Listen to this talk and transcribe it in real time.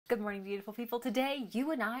Good morning, beautiful people. Today,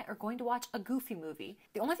 you and I are going to watch a Goofy movie.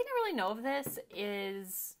 The only thing I really know of this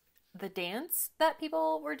is the dance that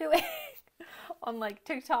people were doing on like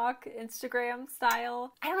TikTok, Instagram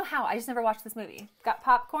style. I don't know how, I just never watched this movie. Got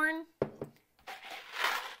popcorn,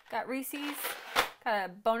 got Reese's, got a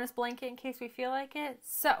bonus blanket in case we feel like it.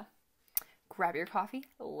 So, grab your coffee,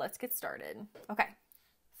 let's get started. Okay,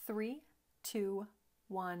 3, 2,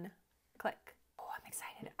 1, click. Oh, I'm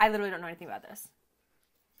excited. I literally don't know anything about this.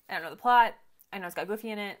 I don't know the plot. I know it's got Goofy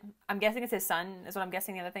in it. I'm guessing it's his son, is what I'm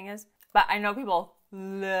guessing the other thing is. But I know people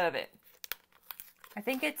love it. I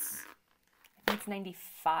think it's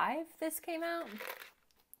 95 this came out.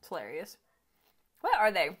 It's hilarious. What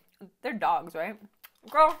are they? They're dogs, right?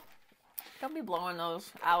 Girl, don't be blowing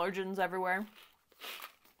those allergens everywhere.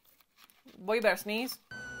 Boy, you better sneeze.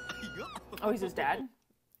 Oh, he's his dad?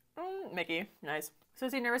 Mickey, nice. So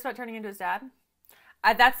is he nervous about turning into his dad?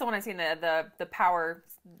 That's the one I seen, the power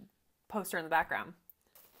poster in the background.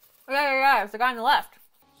 Yeah, it's the guy on the left.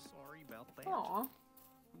 Sorry about that. Aww.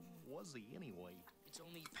 Who was he anyway? It's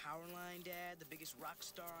only Powerline, Dad, the biggest rock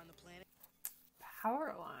star on the planet.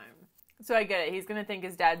 Powerline. So I get it. He's gonna think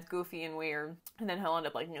his dad's goofy and weird, and then he'll end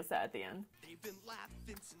up liking his dad at the end. They've been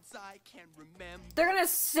laughing since I can remember. They're gonna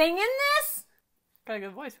sing in this? Got a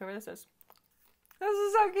good voice, whoever this is. This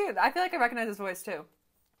is so cute. I feel like I recognize his voice too.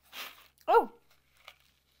 Oh!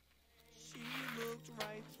 She looked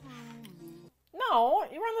right through me. No,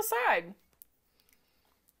 you were on the side.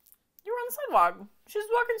 You were on the sidewalk. She was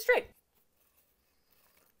walking straight.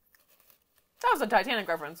 That was a Titanic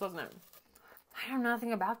reference, wasn't it? I know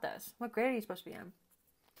nothing about this. What grade are you supposed to be in?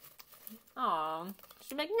 Aw.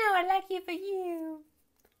 She's like, no, I like you for you.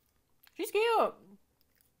 She's cute.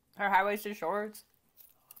 Her high-waisted shorts.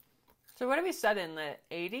 So what have we said in the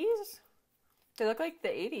 80s? They look like the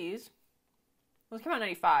 80s. Well, it came out in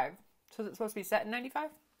 95. So is it supposed to be set in 95?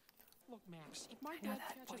 Look, Max, if my I know dad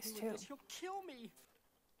that catches voice me with too. this, he'll kill me.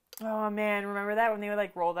 Oh man, remember that when they would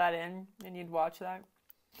like roll that in and you'd watch that?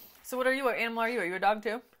 So what are you? What animal are you? Are you a dog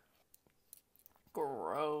too?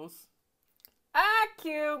 Gross. Ah,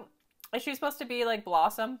 cute. Is she supposed to be like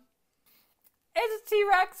Blossom? It's a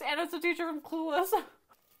T-Rex and it's a teacher from Clueless.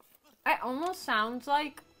 It almost sounds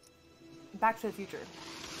like Back to the Future.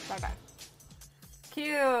 That guy.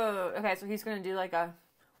 Cute. Okay, so he's gonna do like a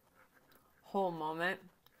whole moment.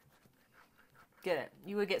 Get it.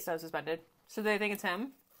 You would get so suspended. So they think it's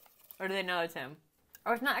him? Or do they know it's him?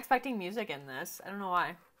 I was not expecting music in this. I don't know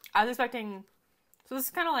why. I was expecting... So this is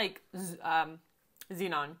kind of like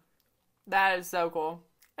Xenon. That is so cool.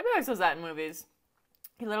 Everybody always does that in movies.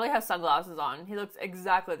 He literally has sunglasses on. He looks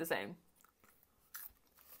exactly the same.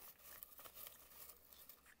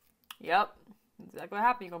 Yep. Exactly what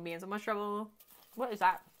happened. You're gonna be in so much trouble. What is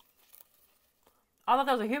that? I thought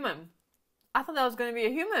that was a human. I thought that was gonna be a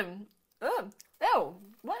human. Ugh. Ew.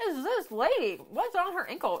 What is this lady? What's on her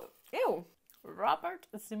ankle? Ew. Robert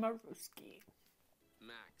Zimarowski.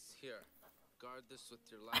 Max, here. Guard this with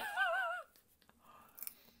your life.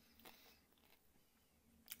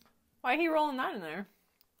 Why are he rolling that in there?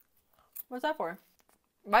 What's that for?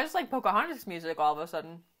 Why just like Pocahontas music all of a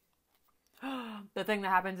sudden? The thing that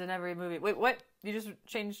happens in every movie. Wait, what? You just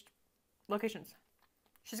changed locations.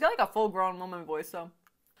 She's got like a full-grown woman voice, though.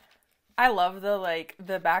 I love the, like,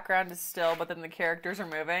 the background is still, but then the characters are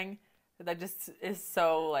moving. That just is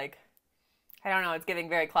so, like, I don't know, it's giving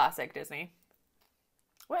very classic Disney.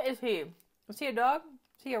 What is he? Is he a dog?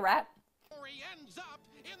 Is he a rat? Or he ends up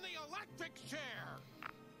in the electric chair.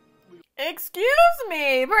 Excuse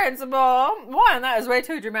me, Principal. 1, that is way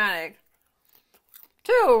too dramatic.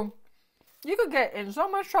 2, you could get in so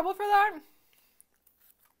much trouble for that.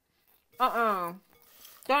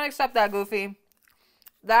 Don't accept that, Goofy.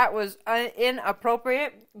 That was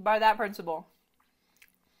inappropriate by that principal.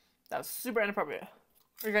 That was super inappropriate.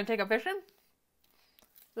 Are you gonna take a fishing?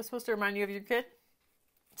 Is this supposed to remind you of your kid?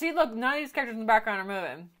 See, look, none of these characters in the background are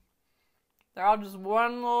moving. They're all just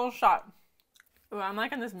one little shot. Ooh, I'm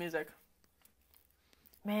liking this music.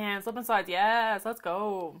 Man, slip and slides. Yes, let's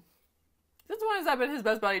go. This one is up in his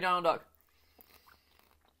Best Buddy Donald Duck.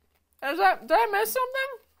 Did I miss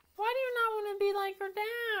something? Why do you not want to be like your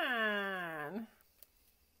dad?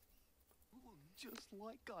 Just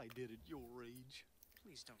like I did at your age.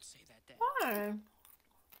 Please don't say that, Dad. Why?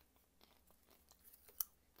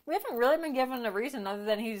 We haven't really been given a reason other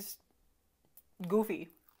than he's goofy.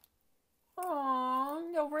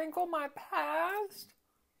 Aww, you'll wrinkle my past.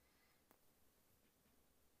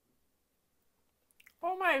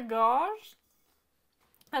 Oh my gosh.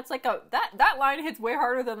 That's like that line hits way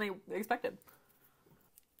harder than they expected.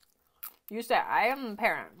 You say, I am the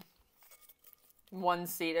parent. One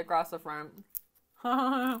seat across the front.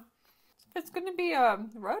 It's gonna be a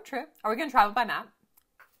road trip. Are we gonna travel by map?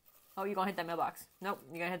 Oh, you're gonna hit that mailbox. Nope,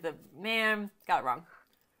 you're gonna hit the... Man, got it wrong.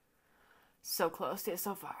 So close, yet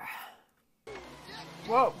so far.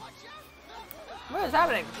 Whoa. What is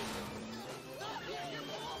happening?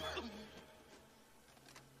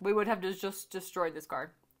 We would have just destroyed this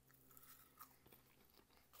car.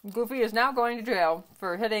 Goofy is now going to jail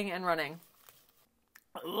for hitting and running.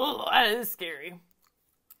 Ugh, that is scary.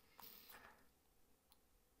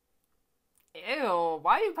 Ew,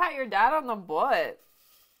 why do you pat your dad on the butt?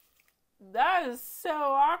 That is so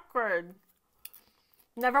awkward.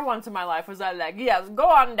 Never once in my life was I like, yes, go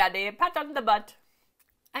on, daddy, pat on the butt.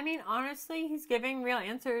 I mean, honestly, he's giving real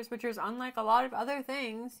answers, which is unlike a lot of other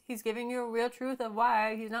things. He's giving you a real truth of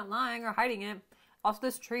why he's not lying or hiding it. Also,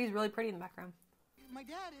 this tree is really pretty in the background. My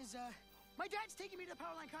dad's taking me to the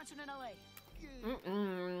Powerline concert in LA.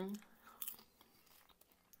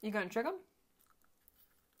 You gonna trick him?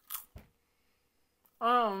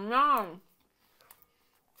 Oh, no.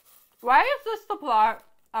 Why is this the plot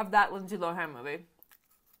of that Lindsay Lohan movie?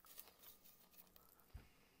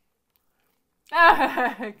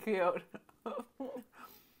 Cute.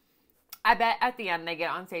 I bet at the end they get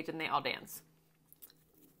on stage and they all dance.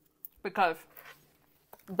 Because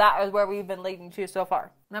that is where we've been leading to so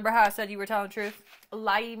far. Remember how I said you were telling the truth?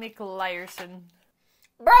 Lie McLiarson.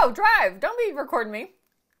 Bro, drive! Don't be recording me.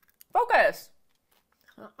 Focus.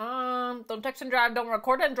 Don't text and drive, don't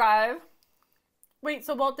record and drive. Wait,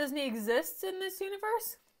 so Walt Disney exists in this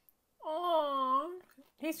universe? Aww.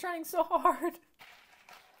 He's trying so hard.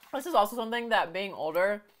 This is also something that being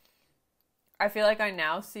older, I feel like I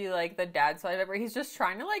now see like the dad side of it where he's just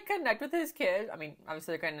trying to like connect with his kid. I mean,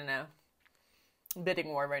 obviously they're kind of in a bidding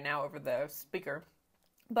war right now over the speaker.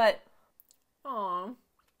 But, but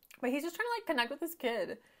he's just trying to like connect with his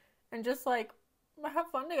kid and just like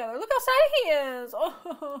have fun together. Look how sad he is.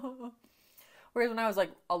 Oh. Whereas when I was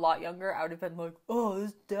like a lot younger, I would have been like, oh,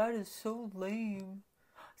 this dad is so lame.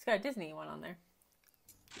 He's got a Disney one on there.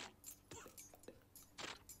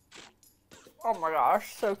 Oh my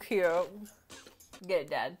gosh, so cute. Get it,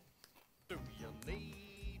 Dad. Do you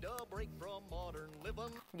need a break from modern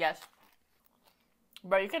living? Yes.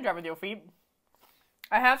 But you can drive with your feet.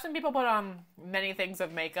 I have seen people put on many things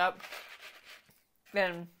of makeup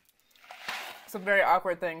and some very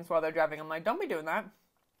awkward things while they're driving. I'm like, don't be doing that.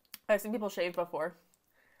 I've seen people shave before.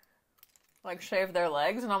 Like, shave their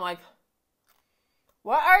legs, and I'm like,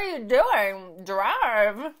 what are you doing?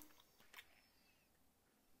 Drive!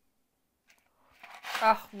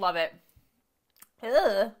 Oh, love it.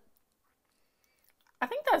 Ugh. I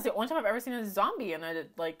think that's the only time I've ever seen a zombie in a,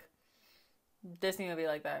 like, Disney movie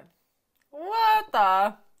like that. What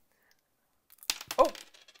the? Oh.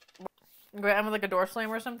 Gonna end with, like, a door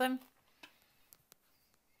slam or something?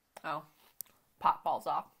 Oh. Pop falls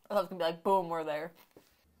off. I thought it was gonna be like, boom, we're there.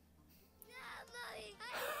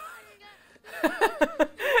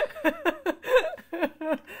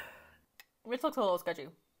 Which looks a little sketchy.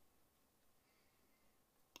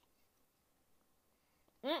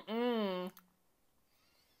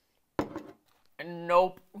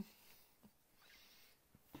 Nope.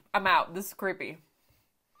 I'm out. This is creepy.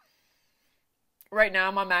 Right now,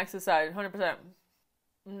 I'm on Max's side, 100%.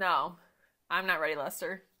 No. I'm not ready,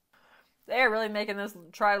 Lester. They're really making this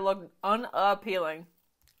try to look unappealing.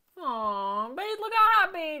 Aww, but look how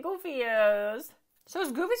happy Goofy is. So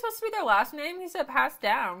is Goofy supposed to be their last name? He said passed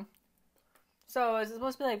down. So is it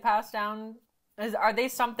supposed to be like passed down? Are they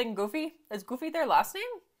something Goofy? Is Goofy their last name?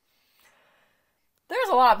 There's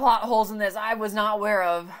a lot of plot holes in this I was not aware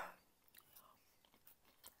of.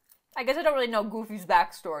 I guess I don't really know Goofy's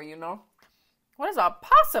backstory, you know? What is a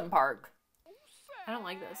possum park? I don't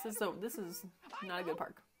like this. This is not a good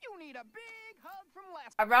park. You need a big hug from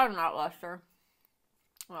Lester. I'd rather not Lester.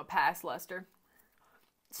 I'm gonna pass Lester.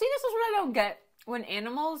 See, this is what I don't get. When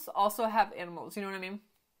animals also have animals, you know what I mean?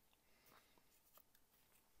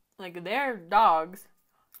 Like, they're dogs,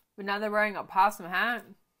 but now they're wearing a possum hat.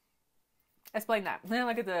 Explain that. Then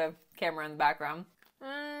look at the camera in the background.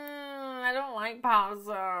 I don't like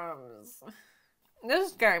possums. This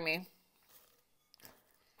is scaring me.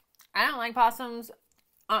 I don't like possums.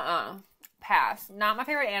 Pass. Not my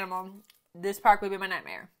favorite animal. This park would be my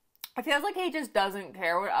nightmare. I feel like he just doesn't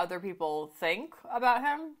care what other people think about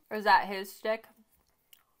him. Or is that his shtick?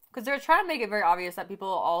 Because they're trying to make it very obvious that people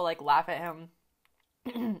all, like, laugh at him.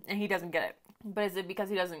 And he doesn't get it. But is it because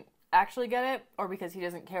he doesn't actually get it? Or because he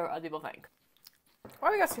doesn't care what other people think?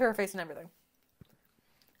 Why we got to see her face and everything?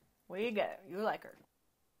 We get it. You like her.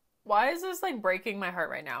 Why is this, like, breaking my heart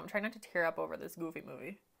right now? I'm trying not to tear up over this Goofy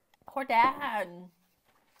movie. Poor dad.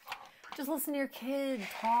 Just listen to your kid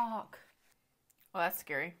talk. Oh, that's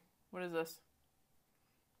scary. What is this?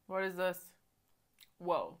 What is this?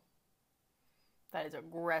 Whoa. That is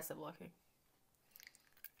aggressive looking.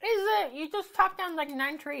 Is it? You just chopped down like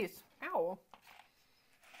 9 trees. Ow.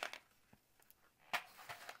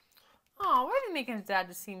 Oh, why are they making his dad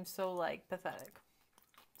just seem so, like, pathetic?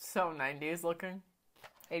 So 90s looking.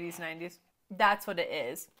 80s, 90s. That's what it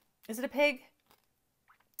is. Is it a pig?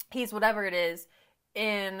 He's whatever it is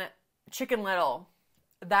in Chicken Little.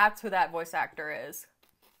 That's who that voice actor is.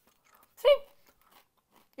 See?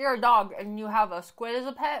 You're a dog and you have a squid as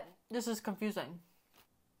a pet? This is confusing.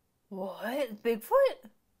 What? Bigfoot?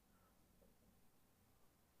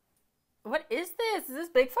 What is this? Is this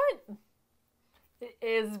Bigfoot? It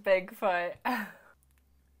is Bigfoot.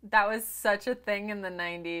 That was such a thing in the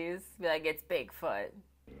 90s. Be like, it's Bigfoot.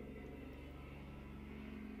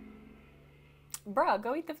 Bruh,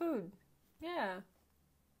 go eat the food. Yeah.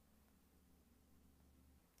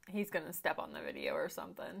 He's gonna step on the video or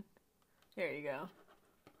something. There you go.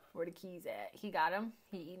 Where the keys at? He got him.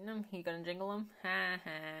 He eating them. He gonna jingle them. Ha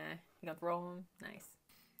ha. He gonna throw them. Nice.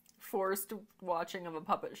 Forced watching of a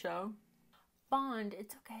puppet show. Bond,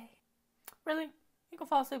 it's okay. Really? You can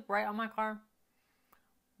fall asleep right on my car?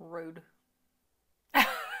 Rude.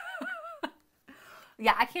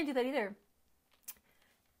 Yeah, I can't do that either.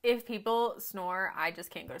 If people snore, I just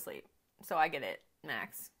can't go to sleep. So I get it,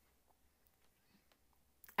 Max.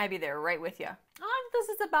 I'd be there right with you. Oh, this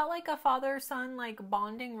is about like a father-son like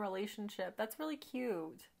bonding relationship. That's really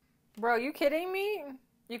cute. Bro, you kidding me?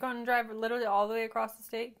 You're gonna drive literally all the way across the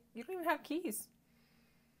state? You don't even have keys.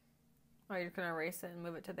 Oh, you're gonna erase it and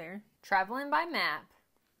move it to there. Traveling by map.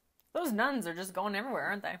 Those nuns are just going everywhere,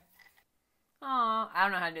 aren't they? Aw, I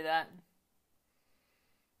don't know how to do that.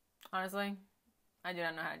 Honestly, I do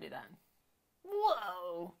not know how to do that.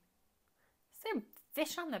 Whoa. Is there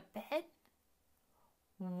fish on the bed?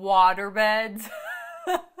 Waterbeds.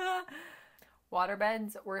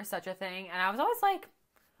 Waterbeds were such a thing. And I was always like,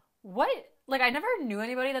 what? Like, I never knew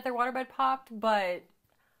anybody that their waterbed popped, but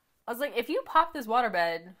I was like, if you pop this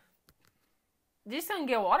waterbed, you're just gonna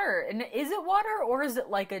get water. And is it water or is it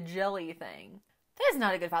like a jelly thing? That is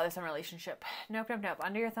not a good father-son relationship. Nope, nope, nope.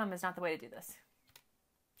 Under your thumb is not the way to do this.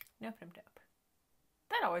 Nope, nope, nope.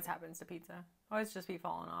 That always happens to pizza. Always just be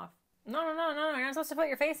falling off. No, no, no, no, no. You're not supposed to put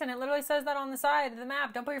your face in. It literally says that on the side of the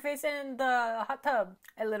map. Don't put your face in the hot tub.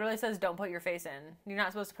 It literally says don't put your face in. You're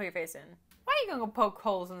not supposed to put your face in. Why are you gonna go poke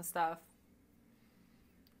holes and stuff?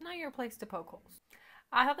 Not your place to poke holes.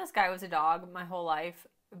 I thought this guy was a dog my whole life,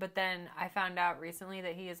 but then I found out recently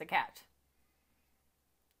that he is a cat.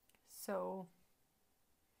 So,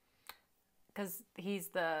 because he's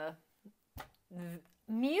the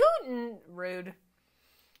mutant, rude.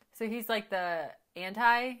 So he's like the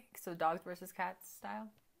anti, so dogs versus cats style.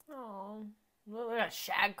 Oh, look at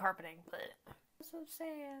shag carpeting. Blech. So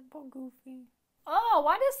sad, poor Goofy. Oh,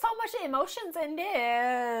 why there's so much emotions in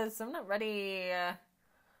this? I'm not ready. I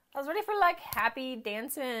was ready for like happy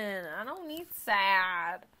dancing. I don't need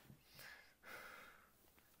sad.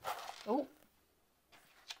 Oh.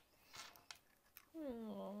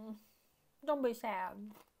 Don't be sad.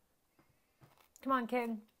 Come on,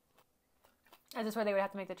 kid. Is this where they would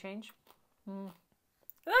have to make the change?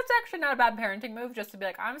 That's actually not a bad parenting move, just to be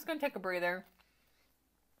like, I'm just going to take a breather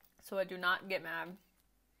so I do not get mad.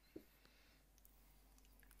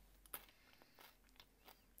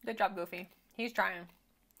 Good job, Goofy. He's trying.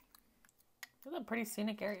 This is a pretty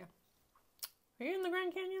scenic area. Are you in the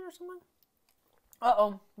Grand Canyon or something?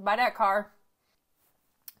 Uh-oh. By that car.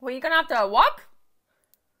 Well, you going to have to walk?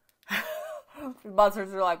 The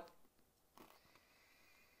buzzers are like,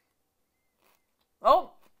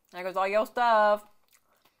 oh, there goes all your stuff.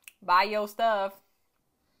 Buy your stuff.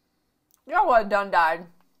 Y'all would have done died.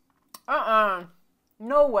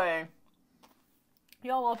 No way.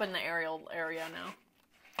 Y'all up in the aerial area now.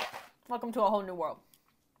 Welcome to a whole new world.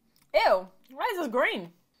 Ew. Why is this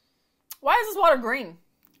green? Why is this water green?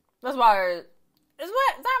 This water is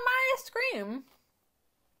what? Is that my ice cream?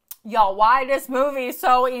 Y'all, why this movie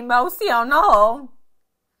so emotional?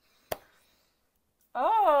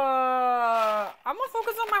 Oh, I'm gonna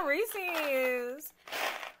focus on my Reese's.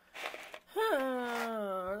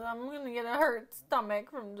 I'm gonna get a hurt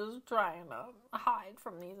stomach from just trying to hide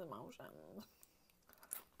from these emotions.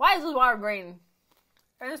 Why is this water green?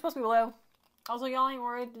 Ain't it supposed to be blue? Also, y'all ain't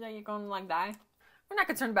worried that you're gonna like die? We're not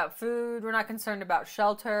concerned about food. We're not concerned about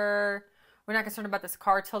shelter. We're not concerned about this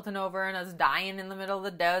car tilting over and us dying in the middle of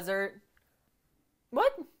the desert.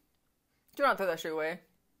 What? Do not throw that shit away.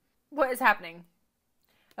 What is happening?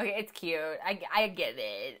 Okay, it's cute. I get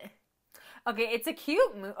it. Okay, it's a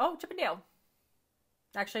cute movie. Oh, Chip and Dale.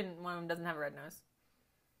 Actually, one of them doesn't have a red nose.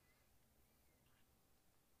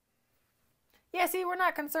 Yeah, see, we're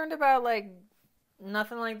not concerned about, like,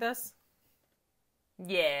 nothing like this.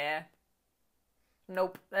 Yeah.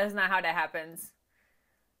 Nope, that is not how that happens.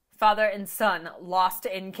 Father and son lost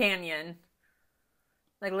in canyon.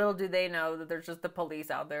 Like, little do they know that there's just the police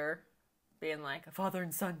out there being like, a father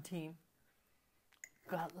and son team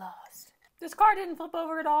got lost. This car didn't flip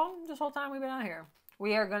over at all this whole time we've been out here.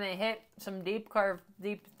 We are gonna hit some deep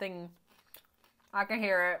thing. I can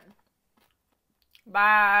hear it.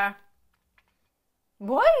 Bye.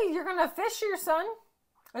 What? You're gonna fish your son?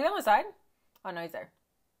 Are you on the side? Oh, no, he's there.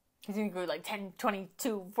 He's gonna go like 10,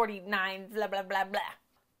 22, 49, blah, blah, blah, blah.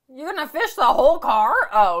 You're gonna fish the whole car?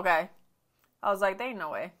 Oh, okay. I was like, there ain't no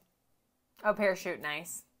way. Oh, parachute,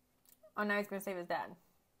 nice. Oh, now he's gonna save his dad.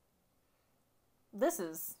 This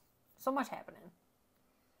is so much happening.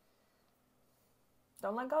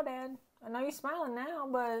 Don't let go, Dad. I know you're smiling now,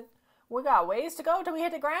 but we got ways to go till we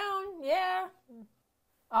hit the ground. Yeah.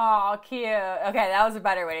 Oh, cute. Okay, that was a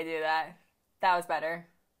better way to do that. That was better.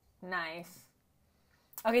 Nice.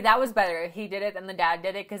 Okay, that was better. He did it and the dad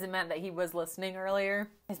did it because it meant that he was listening earlier.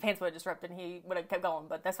 His pants would have just ripped and he would have kept going,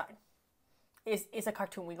 but that's fine. It's a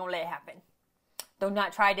cartoon. We're going to let it happen. Do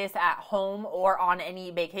not try this at home or on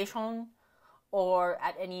any vacation or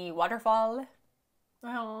at any waterfall.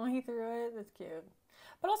 Oh, he threw it. That's cute.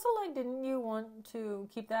 But also, like, didn't you want to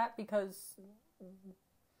keep that because...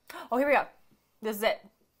 Oh, here we go. This is it.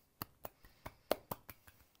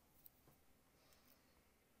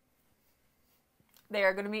 They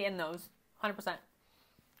are going to be in those. 100%.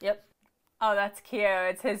 Yep. Oh, that's cute.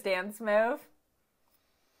 It's his dance move.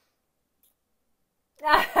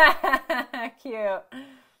 Cute.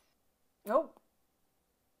 Nope.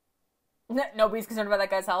 Nobody's concerned about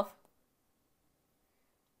that guy's health.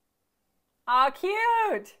 Aw,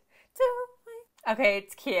 cute! Okay,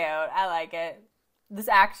 it's cute. I like it. This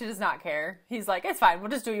actually does not care. He's like, it's fine. We'll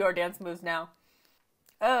just do your dance moves now.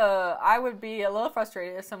 I would be a little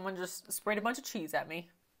frustrated if someone just sprayed a bunch of cheese at me.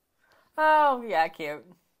 Oh, yeah, cute.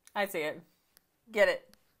 I see it. Get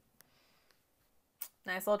it.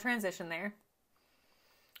 Nice little transition there.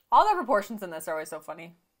 All the proportions in this are always so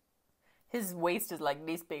funny. His waist is like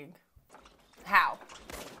this big. How?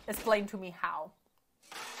 Explain to me how.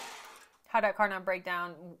 How'd that car not break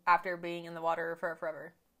down after being in the water for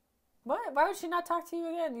forever? What? Why would she not talk to you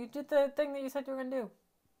again? You did the thing that you said you were going to do.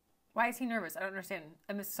 Why is he nervous? I don't understand.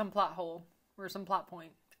 I missed some plot hole or some plot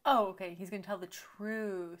point. Oh, okay. He's going to tell the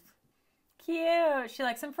truth. Cute. She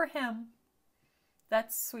likes him for him.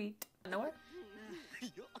 That's sweet. Nowhere?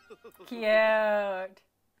 Cute.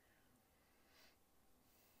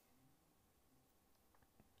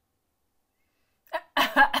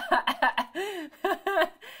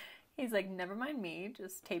 He's like, never mind me,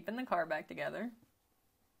 just taping the car back together.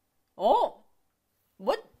 Oh!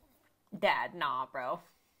 What? Dad, nah, bro.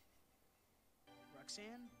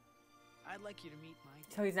 Roxanne, I'd like you to meet my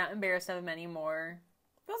dad. So he's not embarrassed of him anymore.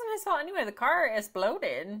 It wasn't his fault anyway, the car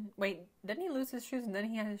exploded. Wait, didn't he lose his shoes and then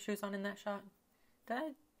he had his shoes on in that shot? Did I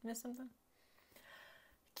miss something?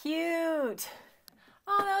 Cute!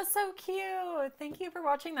 Oh, that was so cute. Thank you for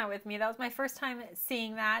watching that with me. That was my first time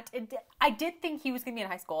seeing that. I did think he was going to be in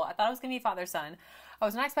high school. I thought it was going to be father-son. I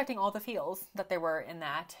was not expecting all the feels that there were in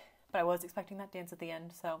that, but I was expecting that dance at the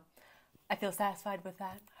end, so I feel satisfied with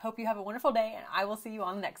that. Hope you have a wonderful day, and I will see you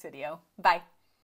on the next video. Bye.